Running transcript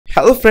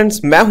Hello friends,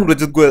 मैं हूं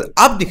रजत गोयल।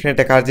 आप दिख रहे हैं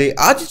TechRJ।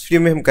 आज इस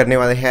वीडियो में हम करने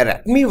वाले हैं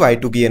Redmi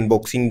Y2 की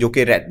अनबॉक्सिंग, जो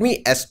कि Redmi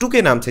S2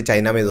 के नाम से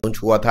चाइना में लॉन्च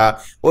हुआ था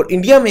और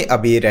इंडिया में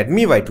अभी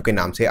Redmi Y2 के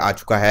नाम से आ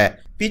चुका है।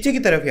 पीछे की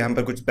तरफ यहाँ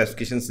पर कुछ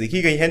स्पेसिफिकेशंस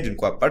लिखी गई हैं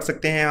जिनको आप पढ़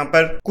सकते हैं। यहाँ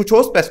पर कुछ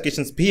और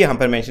स्पेसिफिकेशंस भी यहाँ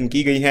पर मेंशन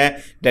की गई हैं।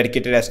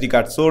 Dedicated SD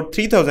card slot,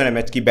 3000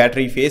 mAh की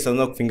battery, face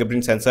unlock,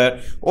 fingerprint sensor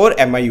और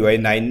MIUI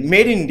 9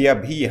 मेड इन इंडिया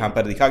भी यहाँ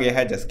पर लिखा गया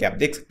है, जैसे कि आप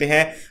देख सकते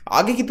हैं।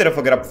 आगे की तरफ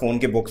अगर आप फोन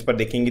के बॉक्स पर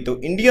देखेंगे तो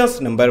इंडिया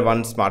नंबर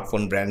 1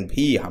 स्मार्टफोन ब्रांड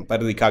भी यहाँ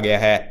पर लिखा गया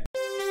है।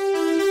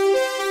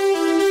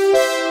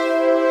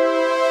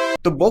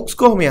 तो बॉक्स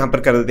को हम यहाँ पर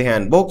कर देते हैं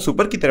अनबॉक्स।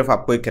 ऊपर की तरफ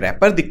आपको एक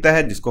रैपर दिखता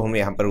है जिसको हम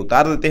यहाँ पर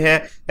उतार देते हैं।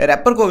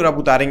 रैपर को अगर आप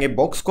उतारेंगे,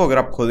 बॉक्स को अगर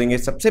आप खोलेंगे,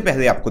 सबसे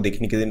पहले आपको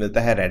देखने के लिए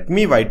मिलता है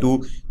Redmi Y2,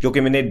 जो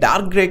कि मैंने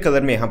डार्क ग्रे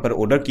कलर में यहाँ पर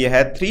ऑर्डर किया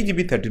है।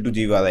 3GB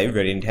 32GB वाला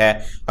वेरिएंट है।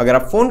 अगर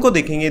आप फोन को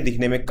देखेंगे,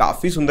 दिखने में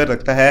काफी सुंदर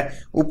लगता है।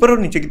 ऊपर और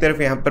नीचे की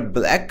तरफ यहाँ पर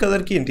ब्लैक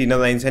कलर की एंटीना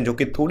लाइन्स हैं जो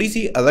कि थोड़ी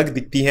सी अलग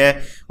दिखती हैं।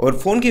 और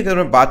फोन की अगर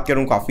मैं बात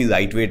करूँ, काफी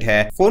लाइट वेट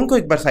है। फोन को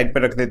एक बार साइड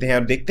पर रख देते हैं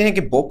और देखते हैं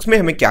कि बॉक्स में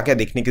हमें क्या क्या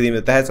देखने के लिए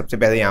मिलता है। सबसे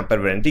पहले यहाँ पर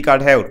वारंटी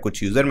कार्ड है और कुछ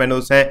यूजर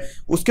मैनुअल्स हैं।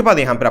 उसके बाद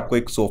यहाँ पर आपको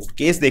एक सॉफ्ट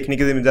केस देखने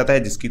के लिए मिल जाता है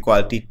जिसकी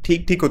क्वालिटी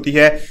ठीक ठीक होती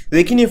है,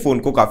 लेकिन ये फोन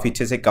को काफी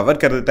अच्छे से कवर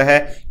कर देता है।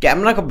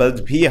 कैमरा का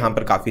बल्ब भी यहाँ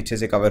पर काफी अच्छे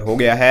से कवर हो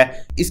गया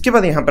है। इसके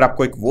बाद यहाँ पर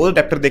आपको एक वॉल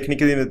अडेप्टर देखने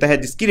के लिए मिलता है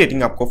जिसकी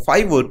रेटिंग आपको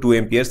 5 और 2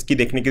 एम्पियर्स की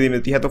देखने के लिए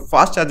मिलती है। तो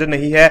फास्ट चार्जर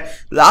नहीं है।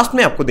 लास्ट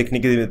में आपको देखने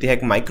के लिए मिलती है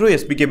एक माइक्रो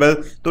USB केबल।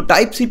 तो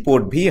टाइप C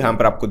पोर्ट भी यहाँ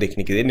पर आपको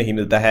देखने के लिए नहीं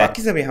मिलता है।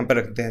 बाकी सब यहाँ पर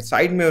रखते हैं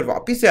साइड में और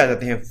वापिस से आ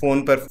जाते हैं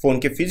फोन पर। फोन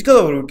के फिजिकल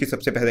ओवरव्यू की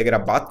सबसे पहले अगर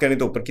आप बात करें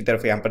तो ऊपर की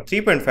तरफ यहाँ पर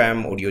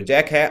 3.5mm ऑडियो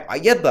जैक है,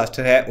 IR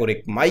ब्लास्टर है और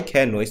एक माइक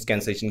है नॉइस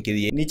कैंसलेशन के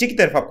लिए। नीचे की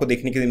तरफ आपको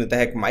देखने के लिए मिलता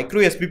है एक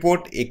माइक्रो USB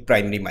पोर्ट, एक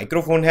प्राइमरी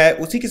माइक्रोफोन है,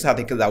 उसी के साथ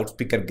एक लाउड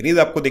स्पीकर ग्रिल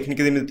आपको देखने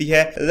के लिए मिलती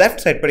है। लेफ्ट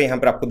साइड पर यहाँ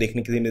पर आपको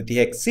देखने के लिए मिलती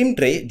है एक सिम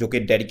ट्रे जो कि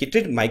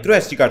dedicated micro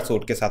SD card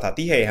slot के साथ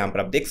आती है। यहाँ पर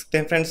आप देख सकते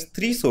हैं फ्रेंड्स,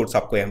 3 स्लॉट्स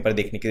आपको यहाँ पर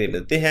देखने के लिए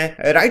मिलते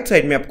हैं। राइट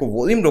साइड में आपको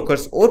वॉल्यूम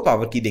रोकर्स और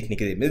पावर की देखने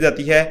के लिए मिल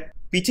जाती है।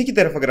 पीछे की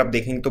तरफ अगर आप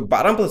देखेंगे तो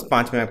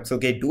 12+5 मेगापिक्सल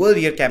के डुअल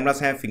रियर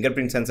कैमरास हैं,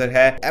 फिंगरप्रिंट सेंसर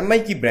है, MI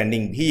की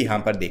ब्रांडिंग भी यहाँ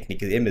पर देखने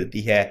के लिए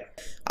मिलती है।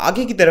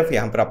 आगे की तरफ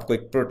यहाँ पर आपको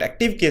एक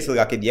प्रोटेक्टिव केस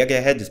लगा के दिया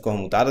गया है जिसको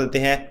हम उतार देते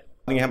हैं।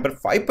 यहाँ पर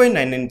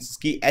 5.9 इंच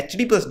की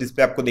HD+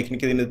 डिस्प्ले आपको देखने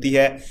के लिए मिलती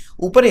है।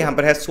 ऊपर यहाँ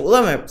पर है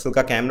 16 मेगापिक्सल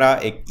का कैमरा,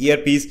 एक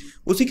ईयरपीस,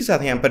 उसी के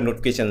साथ यहाँ पर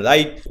नोटिफिकेशन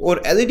लाइट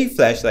और LED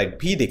फ्लैश लाइट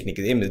भी देखने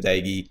के लिए मिल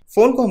जाएगी।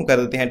 फोन को हम कर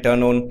देते हैं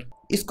टर्न ऑन।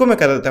 इसको मैं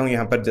कर देता हूँ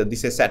यहाँ पर जल्दी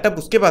से सेटअप।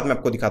 उसके बाद मैं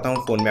आपको दिखाता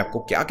हूँ फोन में आपको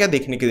क्या क्या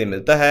देखने के लिए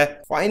मिलता है।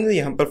 फाइनली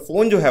यहाँ पर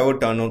फोन जो है वो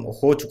टर्न ऑन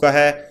हो चुका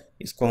है।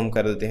 इसको हम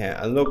कर देते हैं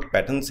अनलॉक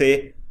पैटर्न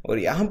से और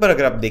यहाँ पर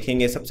अगर आप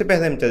देखेंगे, सबसे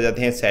पहले हम चल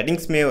जाते हैं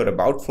सेटिंग्स में और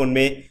अबाउट फोन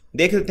में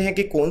देख लेते हैं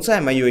कि कौन सा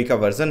MIUI का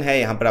वर्जन है।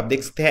 यहाँ पर आप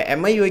देख सकते हैं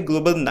MIUI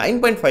ग्लोबल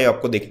 9.5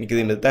 आपको देखने के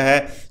लिए मिलता है,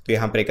 तो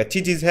यहाँ पर एक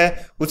अच्छी चीज़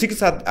है। उसी के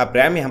साथ आप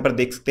रैम यहाँ पर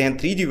देख सकते हैं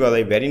 3GB वाला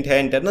वेरिएंट है।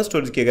 इंटरनल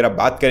स्टोरेज की अगर आप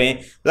बात करें,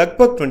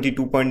 लगभग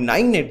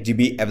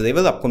 22.98GB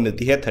अवेलेबल आपको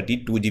मिलती है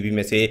 32GB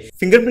में से।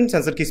 फिंगरप्रिंट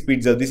सेंसर की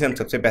स्पीड जल्दी से हम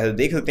सबसे पहले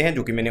देख लेते हैं,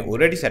 जो कि मैंने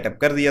ऑलरेडी सेटअप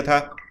कर दिया था।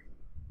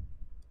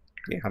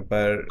 यहाँ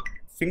पर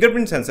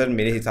फिंगरप्रिंट सेंसर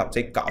मेरे हिसाब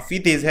से काफ़ी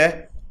तेज़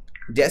है।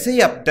 जैसे ही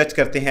आप टच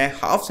करते हैं,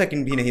 हाफ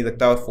सेकंड भी नहीं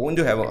लगता और फ़ोन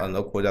जो है वो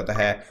अनलॉक हो जाता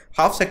है।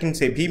 हाफ सेकंड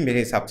से भी मेरे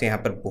हिसाब से यहाँ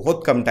पर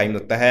बहुत कम टाइम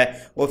लगता है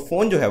और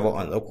फ़ोन जो है वो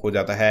अनलॉक हो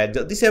जाता है।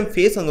 जल्दी से हम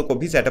फेस अनलॉक को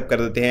भी सेटअप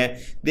कर देते हैं।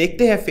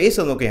 देखते हैं फेस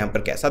अनलॉक यहाँ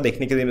पर कैसा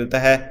देखने के लिए मिलता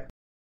है।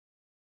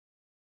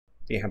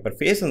 यहाँ पर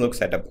फेस अनलॉक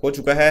सेटअप हो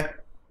चुका है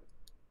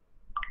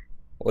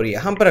और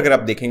यहाँ पर अगर आप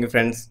देखेंगे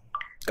फ्रेंड्स,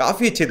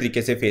 काफ़ी अच्छे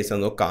तरीके से फेस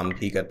अनलॉक काम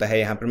भी करता है।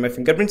 यहाँ पर मैं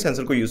फिंगरप्रिंट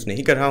सेंसर को यूज़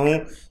नहीं कर रहा हूँ।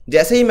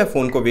 जैसे ही मैं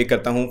फ़ोन को वेक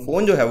करता हूँ,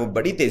 फ़ोन जो है वो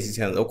बड़ी तेज़ी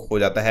से अनलॉक हो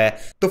जाता है।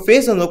 तो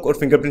फेस अनलॉक और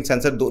फिंगरप्रिंट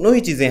सेंसर दोनों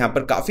ही चीज़ें यहाँ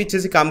पर काफ़ी अच्छे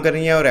से काम कर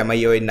रही हैं और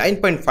MIUI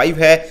 9.5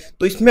 है,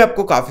 तो इसमें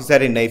आपको काफ़ी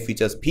सारे नए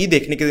फीचर्स भी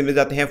देखने के लिए मिल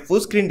जाते हैं। फुल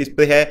स्क्रीन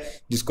डिस्प्ले है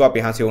जिसको आप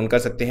यहाँ से ऑन कर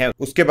सकते हैं।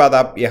 उसके बाद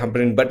आप यहाँ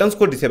पर इन बटन्स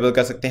को डिसेबल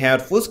कर सकते हैं और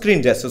फुल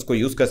स्क्रीन जेस्चर्स को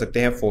यूज़ कर सकते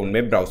हैं फ़ोन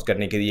में ब्राउज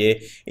करने के लिए।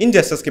 इन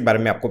जेस्चर्स के बारे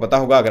में आपको पता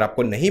होगा। अगर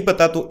आपको नहीं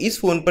पता तो इस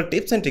फ़ोन पर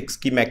टिप्स एंड ट्रिक्स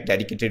की मैं एक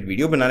डेडिकेटेड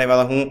वीडियो बनाने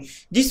वाला हूँ,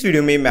 जिस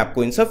वीडियो में मैं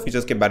आपको इन सब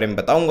फीचर्स के बारे में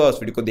बताऊंगा। उस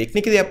वीडियो को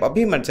देखने के लिए आप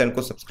अभी हमारे चैनल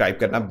को सब्सक्राइब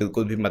करना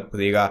बिल्कुल भी मत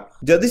भूलिएगा।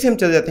 जल्दी से हम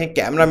चल जाते हैं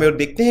कैमरा में और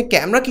देखते हैं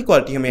कैमरा की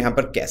क्वालिटी हमें यहाँ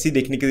पर कैसी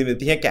देखने के लिए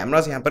मिलती है।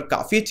 कैमरास यहाँ पर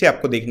काफ़ी अच्छे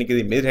आपको देखने के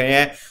लिए मिल रहे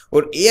हैं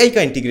और AI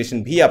का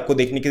इंटीग्रेशन भी आपको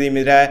देखने के लिए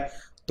मिल रहा है।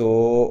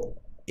 तो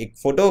एक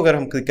फोटो अगर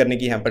हम क्लिक करने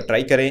की यहाँ पर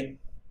ट्राई करें,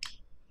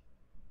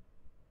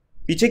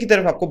 पीछे की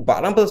तरफ आपको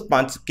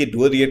 12+5 के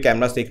डुअल रियर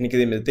कैमरास देखने के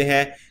लिए मिलते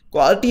हैं।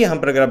 क्वालिटी यहाँ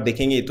पर अगर आप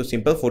देखेंगे तो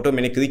सिंपल फोटो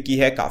मैंने क्लिक की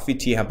है, काफ़ी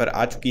अच्छी यहाँ पर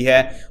आ चुकी है।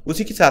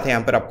 उसी के साथ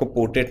यहाँ पर आपको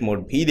पोर्ट्रेट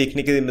मोड भी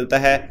देखने के लिए मिलता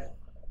है।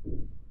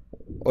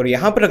 और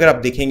यहाँ पर अगर आप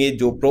देखेंगे,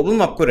 जो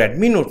प्रॉब्लम आपको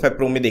Redmi Note 5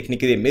 Pro में देखने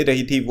के लिए मिल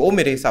रही थी, वो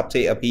मेरे हिसाब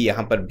से अभी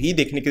यहाँ पर भी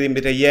देखने के लिए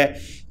मिल रही है।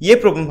 ये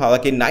प्रॉब्लम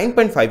हालांकि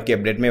 9.5 के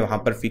अपडेट में वहाँ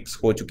पर फिक्स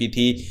हो चुकी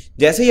थी।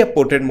 जैसे ही आप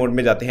पोर्ट्रेट मोड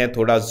में जाते हैं,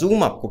 थोड़ा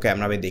जूम आपको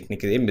कैमरा में देखने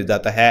के लिए मिल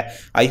जाता है।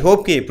 आई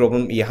होप कि ये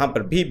प्रॉब्लम यहाँ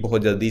पर भी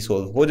बहुत जल्दी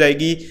सोल्व हो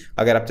जाएगी।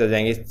 अगर आप चल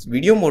जाएंगे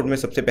वीडियो मोड में,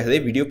 सबसे पहले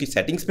वीडियो की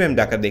सेटिंग्स में हम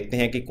जाकर देखते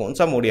हैं कि कौन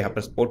सा मोड यहाँ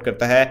पर सपोर्ट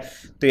करता है।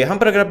 तो यहाँ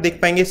पर अगर आप देख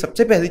पाएंगे,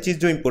 सबसे पहली चीज़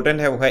जो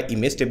इंपॉर्टेंट है वो है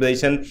इमेज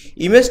स्टेबलाइजेशन।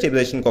 इमेज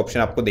स्टेबलाइजेशन का ऑप्शन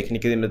आपको देखने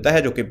के लिए मिलता है,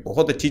 है, जो कि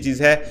बहुत अच्छी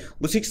चीज़ है।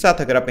 उसी के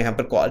साथ अगर आप यहाँ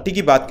पर क्वालिटी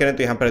की बात करें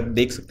तो यहाँ पर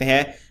देख सकते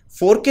हैं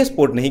 4K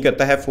सपोर्ट नहीं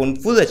करता है फ़ोन,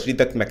 फुल HD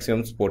तक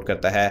मैक्सिमम सपोर्ट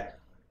करता है।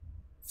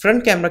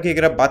 फ्रंट कैमरा की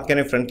अगर आप बात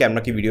करें, फ्रंट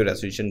कैमरा की वीडियो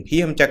रेजोल्यूशन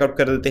भी हम चेकआउट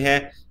कर देते हैं।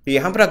 तो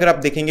यहाँ पर अगर आप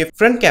देखेंगे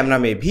फ्रंट कैमरा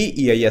में भी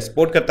EIS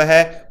सपोर्ट करता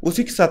है,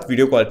 उसी के साथ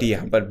वीडियो क्वालिटी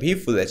यहाँ पर भी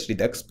फुल HD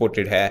तक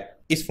सपोर्टेड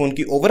है। इस फोन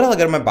की ओवरऑल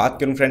अगर मैं बात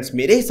करूं फ्रेंड्स,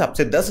 मेरे हिसाब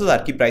से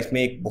 10,000 की प्राइस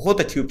में एक बहुत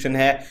अच्छी ऑप्शन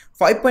है।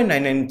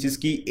 5.99 इंचेस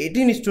की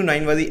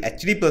 18:9 वाली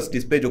HD प्लस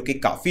डिस्प्ले, जो कि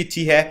काफी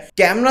अच्छी है।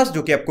 कैमरास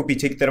जो कि आपको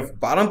पीछे की तरफ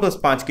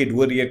 12+5 के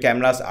डुअल रियर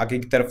कैमरास, आगे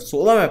की तरफ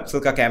 16 मेगापिक्सल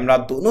का कैमरा,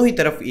 दोनों ही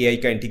तरफ AI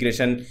का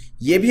इंटीग्रेशन,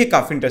 ये भी एक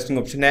काफी इंटरेस्टिंग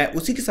ऑप्शन है।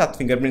 उसी के साथ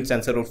फिंगरप्रिंट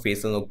सेंसर और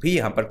फेस अनलॉक भी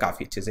यहाँ पर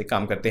काफी अच्छे से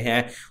काम करते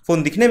हैं।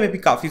 फोन दिखने में भी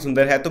काफी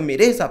सुंदर है, तो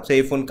मेरे हिसाब से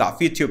ये फोन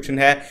काफी अच्छी ऑप्शन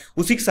है।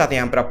 उसी के साथ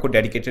यहाँ पर आपको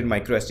dedicated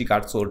micro SD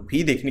card slot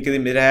भी देखने के लिए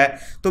मिल रहा है।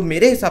 तो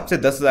मेरे हिसाब से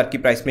 10,000 की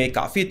प्राइस में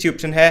काफी अच्छी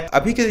ऑप्शन है।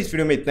 अभी के इस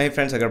वीडियो में इतना ही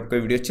फ्रेंड्स। अगर आपको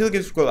वीडियो अच्छी लगी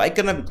तो उसको लाइक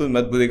करना बिल्कुल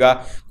मत भूलिएगा।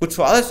 कुछ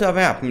सवाल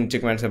है आप नीचे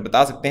कमेंट्स में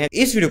बता सकते हैं।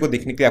 इस वीडियो को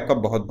देखने के लिए आपका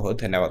बहुत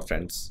बहुत धन्यवाद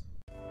फ्रेंड्स।